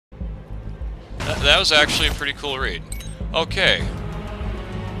That was actually a pretty cool read. Okay.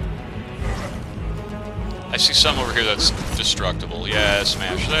 I see something over here that's destructible. Yeah,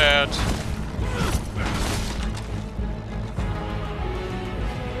 smash that.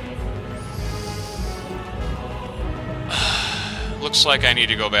 Looks like I need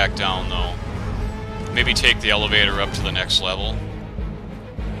to go back down, though. Maybe take the elevator up to the next level.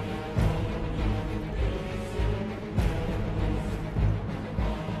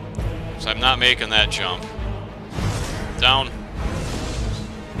 So I'm not making that jump. Down.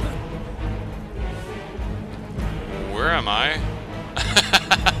 Where am I?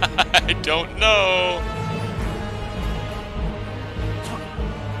 I don't know.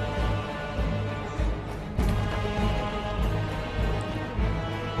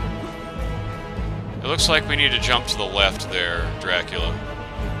 It looks like we need to jump to the left there, Dracula.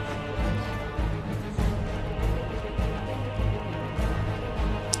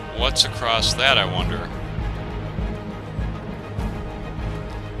 What's across that, I wonder?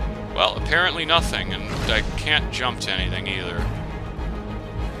 Well, apparently nothing, and I can't jump to anything either.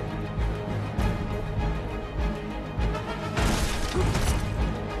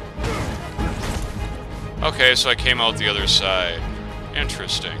 Okay, so I came out the other side.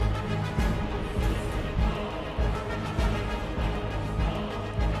 Interesting.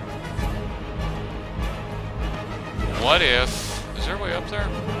 What if... Is there a way up there?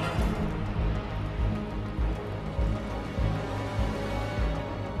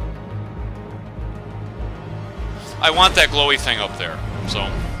 I want that glowy thing up there, so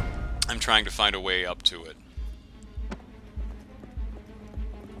I'm trying to find a way up to it.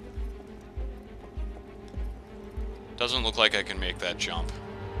 Doesn't look like I can make that jump.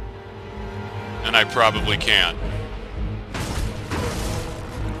 And I probably can't.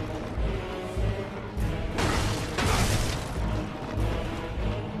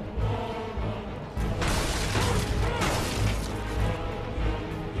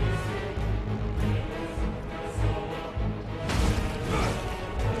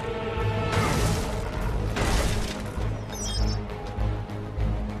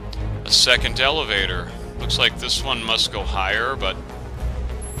 Second elevator. Looks like this one must go higher, but...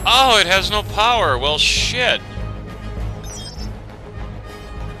 Oh, it has no power! Well, shit!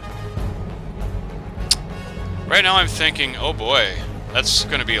 Right now I'm thinking, oh boy, that's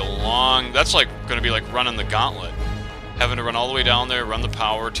gonna be a long... That's like gonna be like running the gauntlet. Having to run all the way down there, run the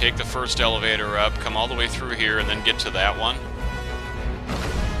power, take the first elevator up, come all the way through here, and then get to that one.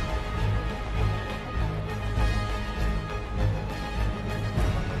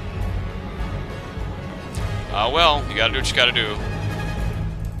 Well, you gotta do what you gotta do.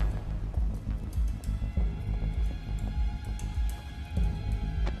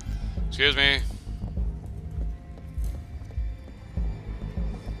 Excuse me.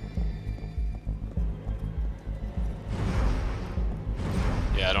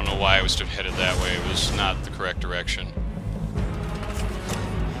 Yeah, I don't know why I was headed that way. It was not the correct direction.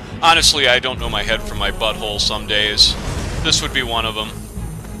 Honestly, I don't know my head from my butthole some days. This would be one of them.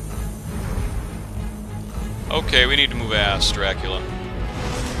 Okay, we need to move ass, Dracula.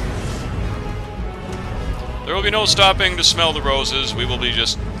 There will be no stopping to smell the roses. We will be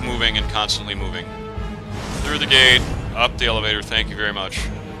just moving and constantly moving. Through the gate, up the elevator, thank you very much.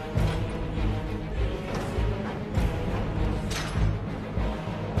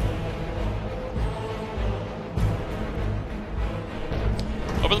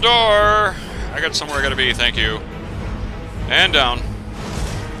 Open the door! I got somewhere I gotta be, thank you. And down.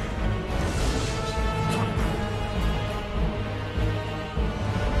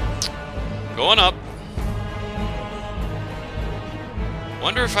 Going up.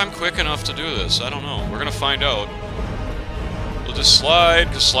 Wonder if I'm quick enough to do this. I don't know. We're gonna find out. We'll just slide,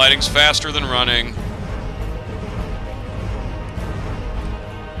 because sliding's faster than running.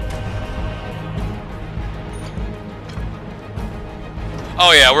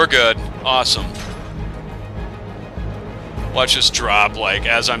 Oh yeah, we're good. Awesome. Watch this drop, like,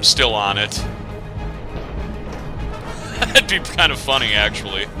 as I'm still on it. That'd be kind of funny,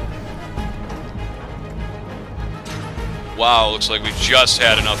 actually. Wow, looks like we just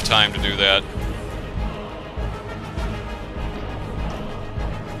had enough time to do that.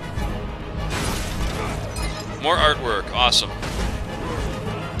 More artwork, awesome.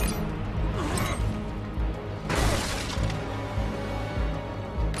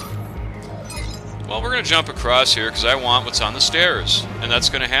 Well, we're gonna jump across here because I want what's on the stairs, and that's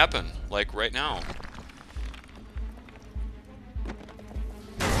gonna happen, like right now.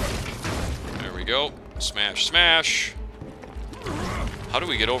 There we go. Smash, smash. How do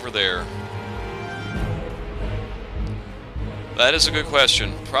we get over there? That is a good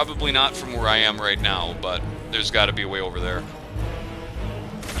question. Probably not from where I am right now, but there's got to be a way over there.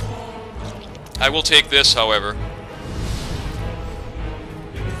 I will take this, however.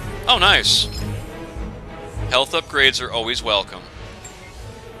 Oh, nice. Health upgrades are always welcome.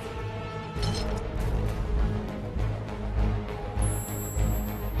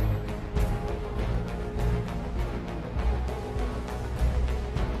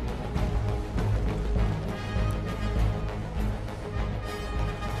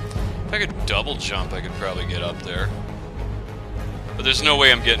 If I could double jump, I could probably get up there. But there's no way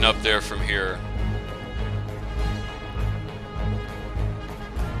I'm getting up there from here.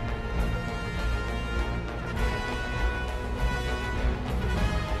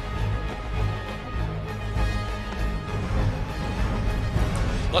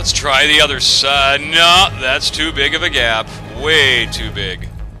 Let's try the other side. No, that's too big of a gap. Way too big.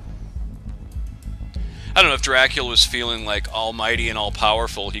 I don't know if Dracula was feeling like almighty and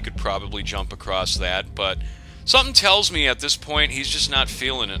all-powerful, he could probably jump across that, but something tells me at this point he's just not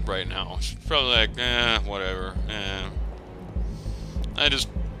feeling it right now. He's probably like, whatever. I just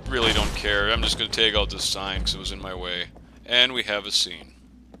really don't care. I'm just going to take out this sign because it was in my way. And we have a scene.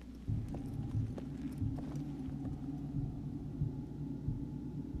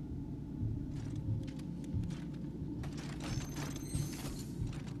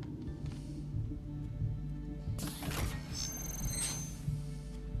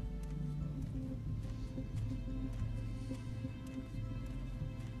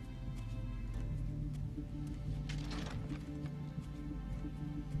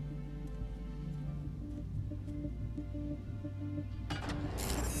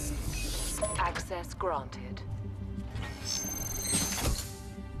 Access granted.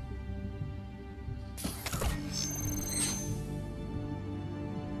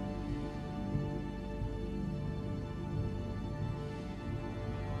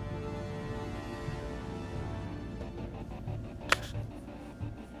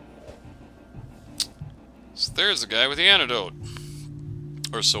 So there's the guy with the antidote.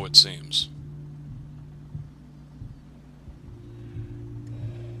 Or so it seems.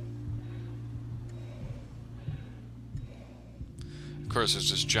 Of course, there's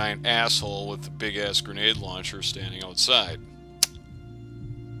this giant asshole with the big-ass grenade launcher standing outside.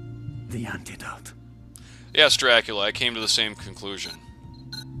 The antidote. Yes, Dracula, I came to the same conclusion.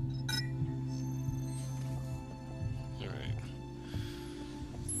 Alright.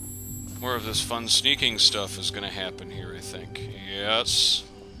 More of this fun sneaking stuff is going to happen here, I think. Yes.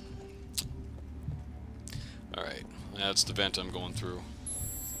 Alright, that's the vent I'm going through.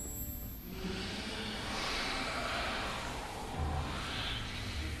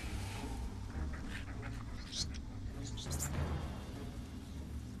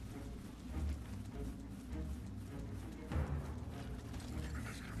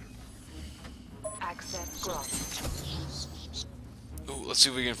 Access granted. Ooh, let's see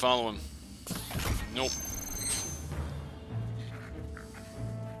if we can follow him. Nope.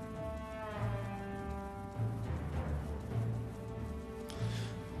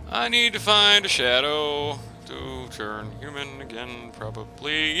 I need to find a shadow to turn human again,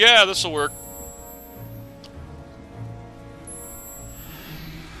 probably. Yeah, this'll work.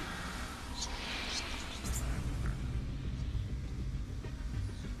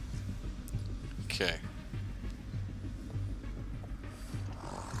 Okay.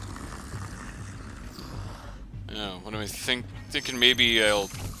 Yeah, what am I thinking maybe I'll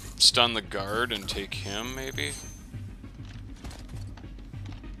stun the guard and take him, maybe?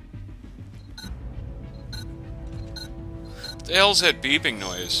 What the hell's that beeping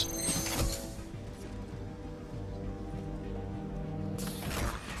noise?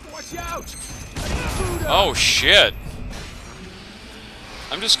 Watch out! Oh shit!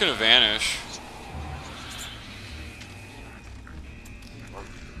 I'm just gonna vanish.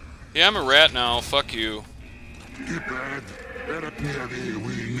 Yeah, I'm a rat now, fuck you.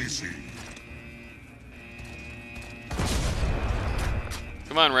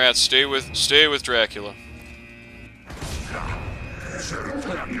 Come on, rats, stay with Dracula.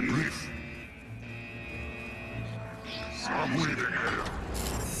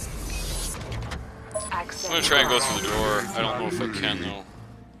 I'm gonna try and go through the door. I don't know if I can, though.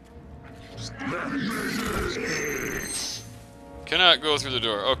 Cannot go through the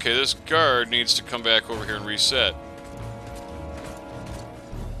door. Okay, this guard needs to come back over here and reset.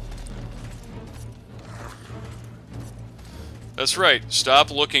 That's right.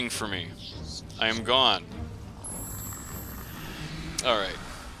 Stop looking for me. I am gone. Alright.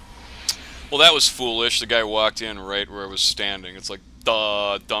 Well, that was foolish. The guy walked in right where I was standing. It's like,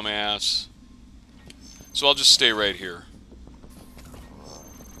 duh, dumbass. So I'll just stay right here.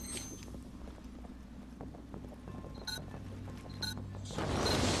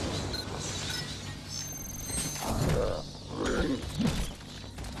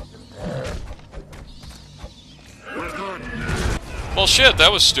 Well, shit,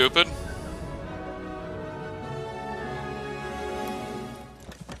 that was stupid.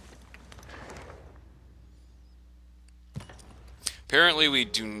 Apparently, we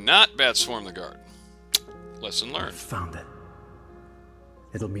do not bat swarm the guard. Lesson learned. Found it.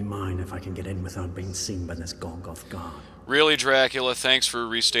 It'll be mine if I can get in without being seen by this Golgoth god. Really, Dracula, thanks for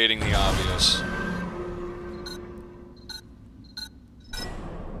restating the obvious.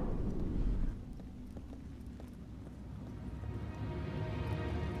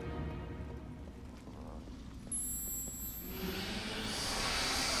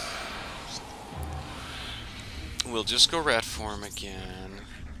 We'll just go rat form again.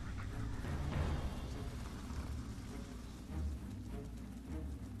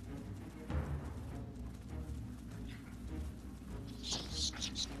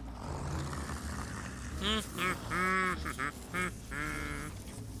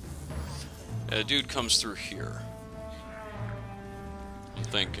 A dude comes through here. I'm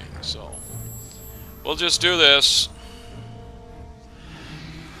thinking, so we'll just do this.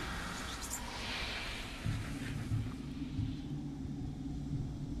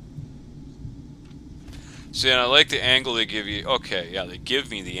 See, and I like the angle they give you. Okay, yeah, they give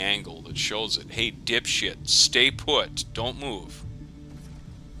me the angle that shows it. Hey, dipshit, stay put. Don't move.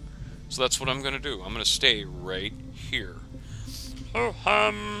 So that's what I'm going to do. I'm going to stay right here. Oh,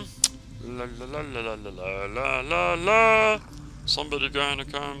 la la la la la la la la la. Somebody gonna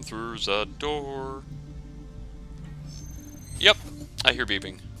come through the door. Yep, I hear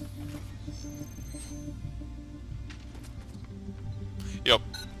beeping. Yep,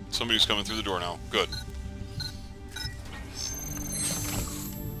 somebody's coming through the door now. Good.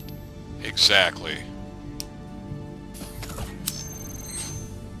 Exactly.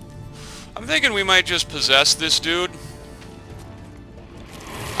 I'm thinking we might just possess this dude.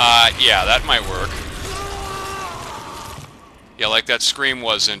 Yeah, that might work. Yeah, like that scream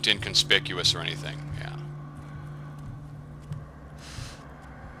wasn't inconspicuous or anything. Yeah.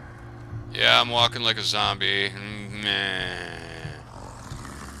 Yeah, I'm walking like a zombie. Meh.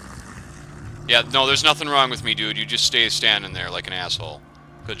 Yeah, no, there's nothing wrong with me, dude. You just stay standing there like an asshole.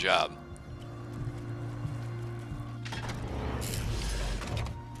 Good job.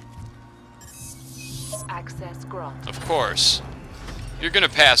 Access granted. Of course. You're gonna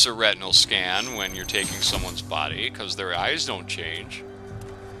pass a retinal scan when you're taking someone's body, because their eyes don't change.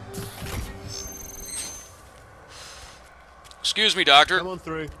 Excuse me, doctor. Come on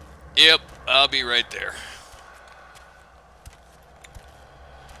through. Yep, I'll be right there.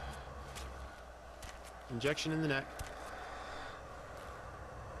 Injection in the neck.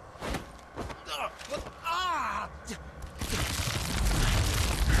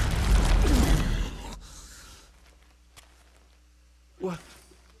 What?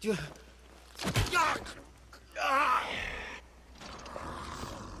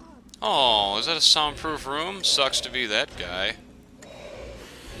 Oh, is that a soundproof room? Sucks to be that guy.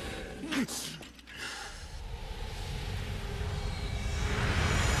 I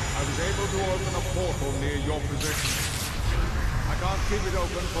was able to open a portal near your position. I can't keep it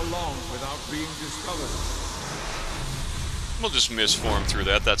open for long without being discovered. We'll just misform through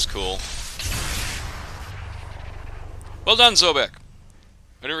that. That's cool. Well done, Zobek.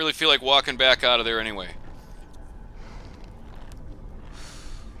 I didn't really feel like walking back out of there anyway.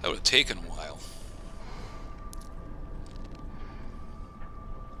 That would have taken a while.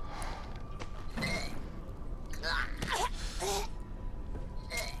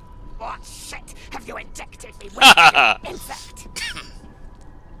 What shit have you injected me with, insect?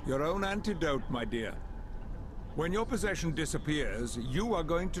 Your own antidote, my dear. When your possession disappears, you are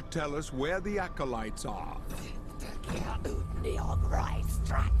going to tell us where the acolytes are.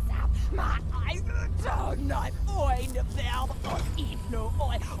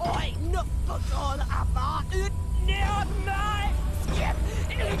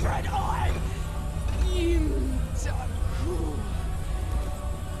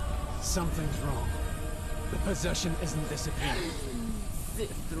 Something's wrong. The possession isn't disappearing.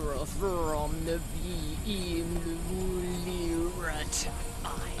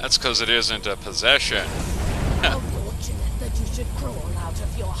 That's because it isn't a possession. How fortunate that you should crawl out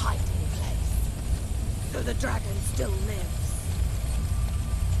of your hiding place. Though the dragon still lives.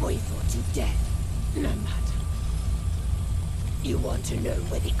 We thought you dead. No matter. You want to know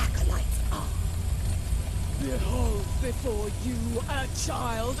where the acolytes are? Behold before you a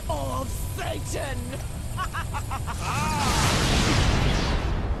child of Satan!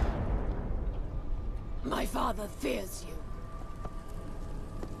 My father fears you.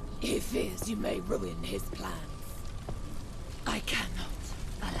 He fears you may ruin his plans. I cannot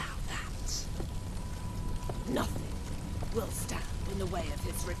allow that. Nothing will stand in the way of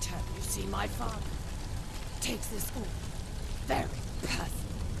his return. You see, my father takes this all very personally.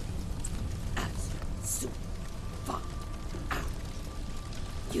 As soon find out,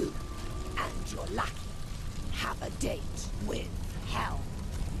 you and your lackey have a date with hell.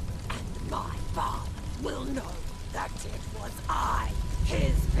 And my father will know that it was I,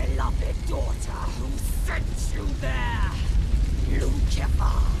 his beloved daughter, who sent you there.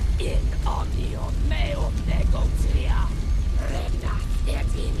 Lucifer in omnium meum negotia, renas et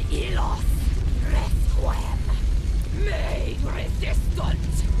in illos resquem, me resistant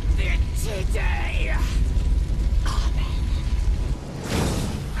victidae. Amen.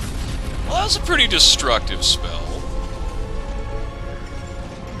 Well, that was a pretty destructive spell.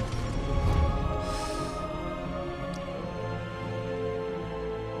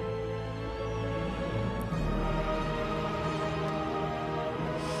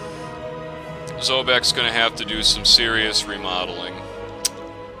 Zobek's gonna have to do some serious remodeling.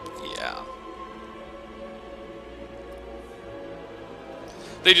 Yeah.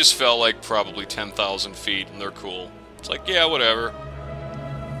 They just felt like probably 10,000 feet, and they're cool. It's like, yeah, whatever.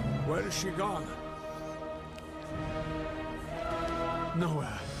 Where is she gone?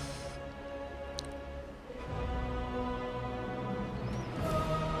 Nowhere.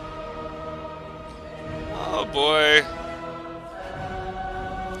 Oh boy.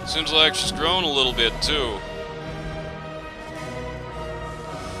 Seems like she's grown a little bit, too.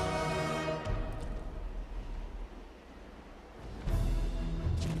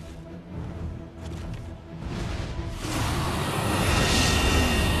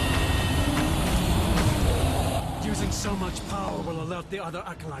 Using so much power will alert the other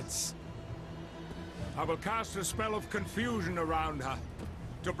acolytes. I will cast a spell of confusion around her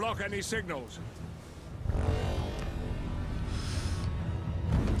to block any signals.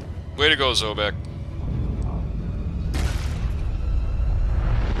 Way to go, Zobek.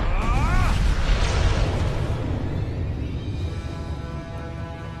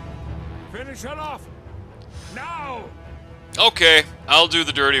 Finish her off! Now! Okay, I'll do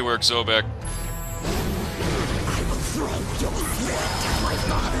the dirty work, Zobek. I will throw your spirit at my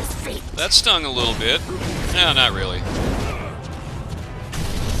father's feet. That stung a little bit. No, not really.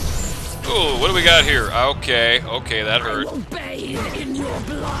 Ooh, what do we got here? Okay, okay, that hurt. I will bathe in your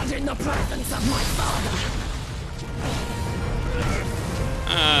blood in the presence of my father.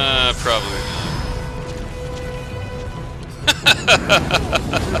 Probably not.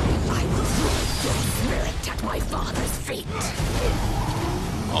 I will throw your spirit at my father's feet.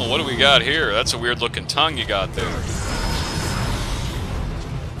 Oh, what do we got here? That's a weird looking tongue you got there.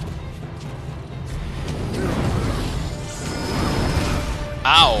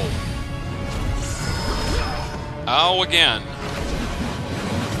 Ow. Ow again.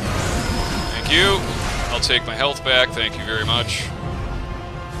 Thank you. I'll take my health back. Thank you very much.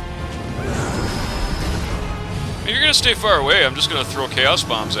 If you're gonna stay far away, I'm just gonna throw chaos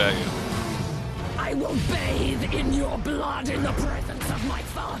bombs at you. I will bathe in your blood in the presence of my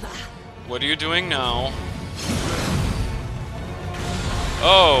father. What are you doing now?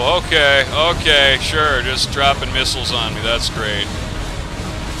 Oh, okay, okay, sure, just dropping missiles on me, that's great.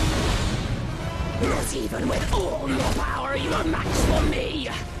 Not even with all your power, you are match for me.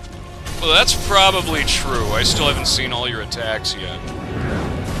 Well, that's probably true. I still haven't seen all your attacks yet.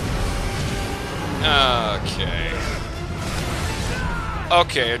 Okay.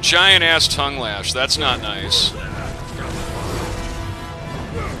 Okay, a giant-ass tongue lash. That's not nice.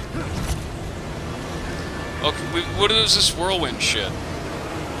 Okay, what is this whirlwind shit?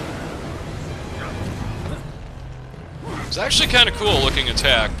 It's actually kind of cool looking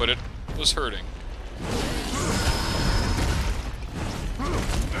attack, but it was hurting.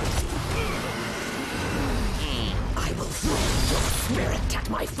 I will throw your spirit at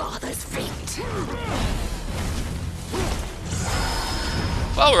my father's feet.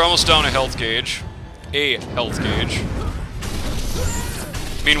 Well, we're almost down a health gauge. A health gauge.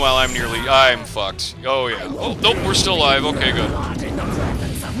 Meanwhile, I'm fucked. Oh yeah. Oh, nope, we're still alive. Okay, good. In the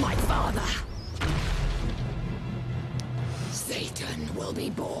presence of my father. Satan will be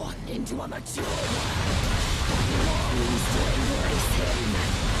born into a mature world. Longs to embrace him.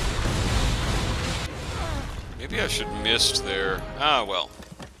 Maybe I should mist there. Ah, well.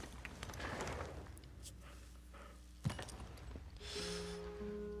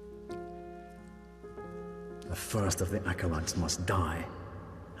 The first of the acolytes must die,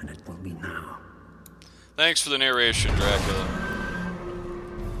 and it will be now. Thanks for the narration, Dracula.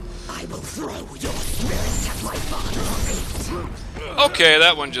 I will throw your spirit at my father's feet. Okay,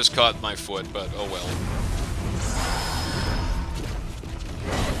 that one just caught my foot, but oh well.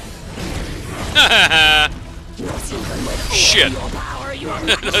 Not even with all Shit. your power. you are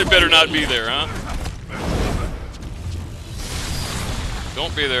I better not be there, huh?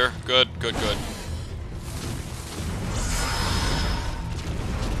 Don't be there. Good, good, good.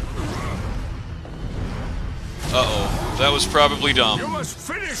 Uh-oh. That was probably dumb. You must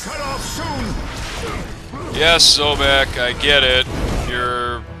finish her off soon! Yes, Zobek, I get it.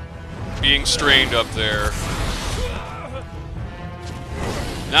 You're being strained up there.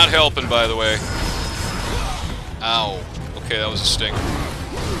 Not helping, by the way. Ow. Okay, that was a stinger.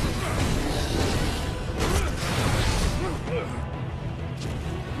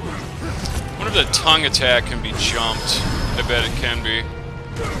 I wonder if the tongue attack can be jumped. I bet it can be.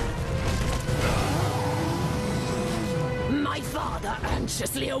 My father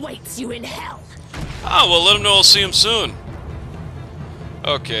anxiously awaits you in hell. Oh, well, let him know I'll see him soon.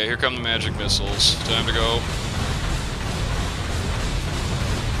 Okay, here come the magic missiles. Time to go.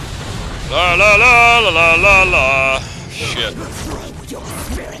 La la la la la la la. Shit. Throw your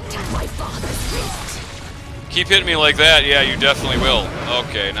spirit at my father's feet. Keep hitting me like that. Yeah, you definitely will.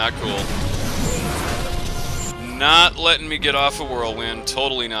 Okay, not cool. Not letting me get off a whirlwind.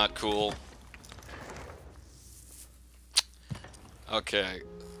 Totally not cool. Okay.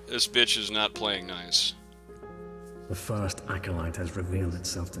 This bitch is not playing nice. The first acolyte has revealed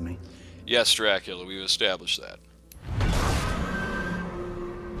itself to me. Yes, Dracula, we've established that.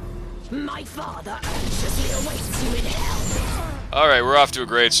 My father anxiously awaits you in hell. Alright, we're off to a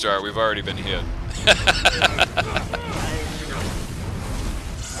great start. We've already been hit.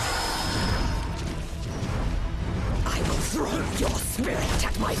 I will throw your spirit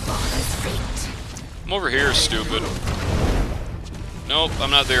at my father's feet. I'm over here, stupid. Nope, I'm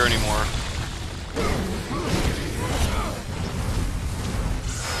not there anymore.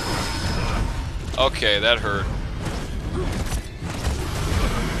 Okay, that hurt.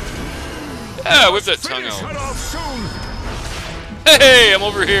 Yeah, whip that tongue Finish her out. off soon! Hey, I'm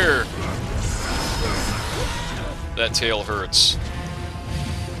over here! That tail hurts.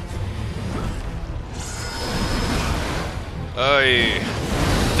 Aye.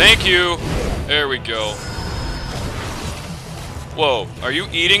 Thank you! There we go. Whoa, are you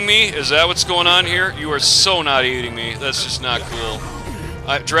eating me? Is that what's going on here? You are so not eating me. That's just not cool.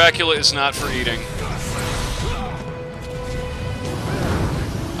 Dracula is not for eating.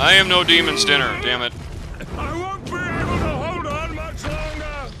 I am no demon's dinner, damn it. I won't be able to hold on much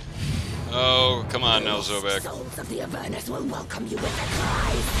longer! Oh, come on now, Zobek. Souls of the Avernus will welcome you with a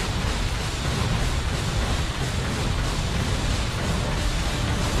cry.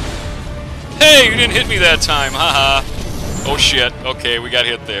 Hey, you didn't hit me that time, haha. Oh shit, okay, we got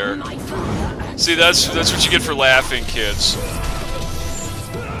hit there. My father See, that's what you get for laughing, kids.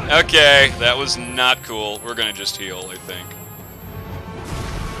 Okay, that was not cool. We're gonna just heal, I think.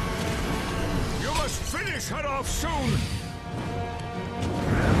 You must finish her off soon!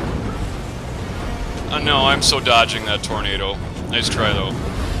 No, I'm so dodging that tornado. Nice try, though.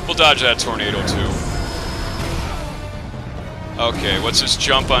 We'll dodge that tornado, too. Okay, what's this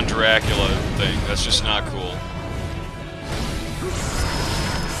jump on Dracula thing? That's just not cool.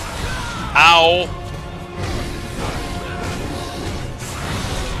 Ow!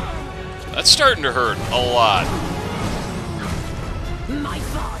 That's starting to hurt a lot. My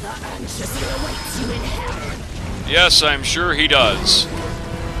father anxiously awaits you in hell. Yes, I'm sure he does.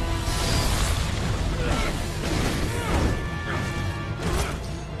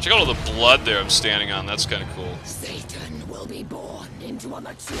 Check out all the blood there I'm standing on. That's kind of cool. Satan will be born into a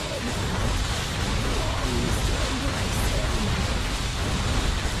mature.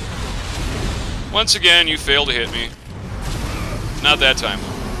 Once again, you fail to hit me. Not that time, though.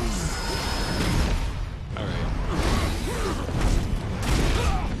 Alright.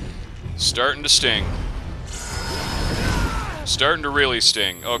 Starting to sting. Starting to really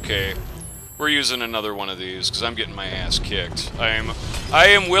sting. Okay. We're using another one of these, because I'm getting my ass kicked. I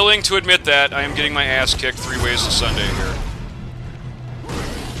am willing to admit that. I am getting my ass kicked 3 ways to Sunday here.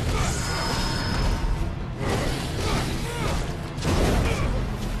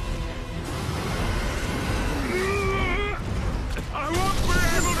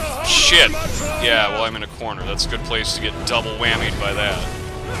 Shit. Yeah, well, I'm in a corner. That's a good place to get double whammied by that.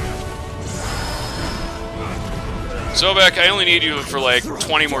 Zobek, I only need you for like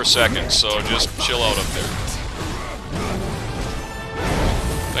 20 more seconds, so just chill out up there.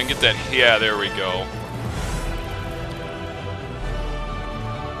 If I can get that... Yeah, there we go.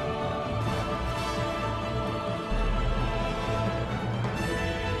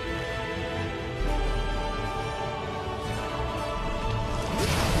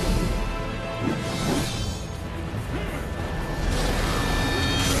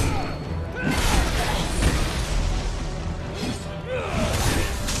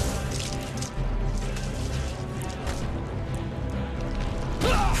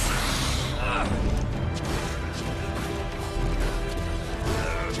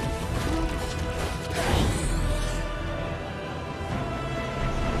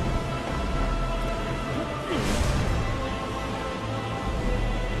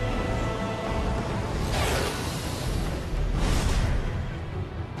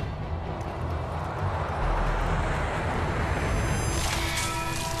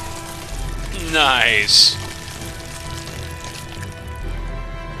 Nice.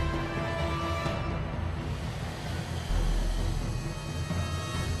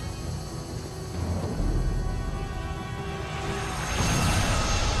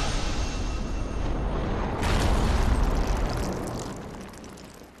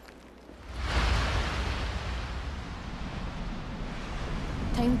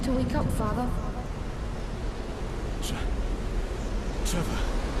 Time to wake up, Father. Trevor.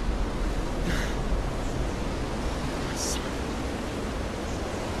 My son.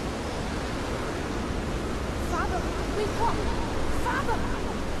 Father, wake up! Father!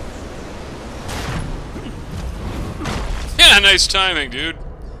 Yeah, nice timing, dude.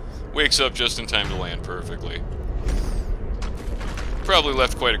 Wakes up just in time to land perfectly. Probably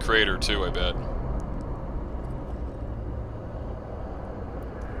left quite a crater, too, I bet.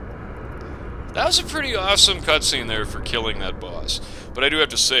 That was a pretty awesome cutscene there for killing that boss. But I do have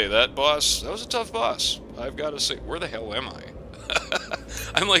to say, that boss, that was a tough boss. I've got to say, where the hell am I?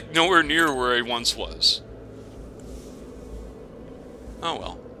 I'm like nowhere near where I once was. Oh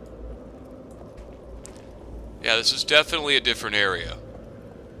well. Yeah, this is definitely a different area.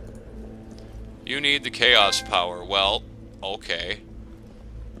 You need the chaos power. Well, okay.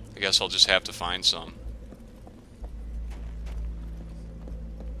 I guess I'll just have to find some.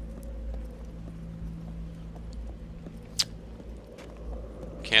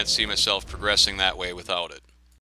 Can't see myself progressing that way without it.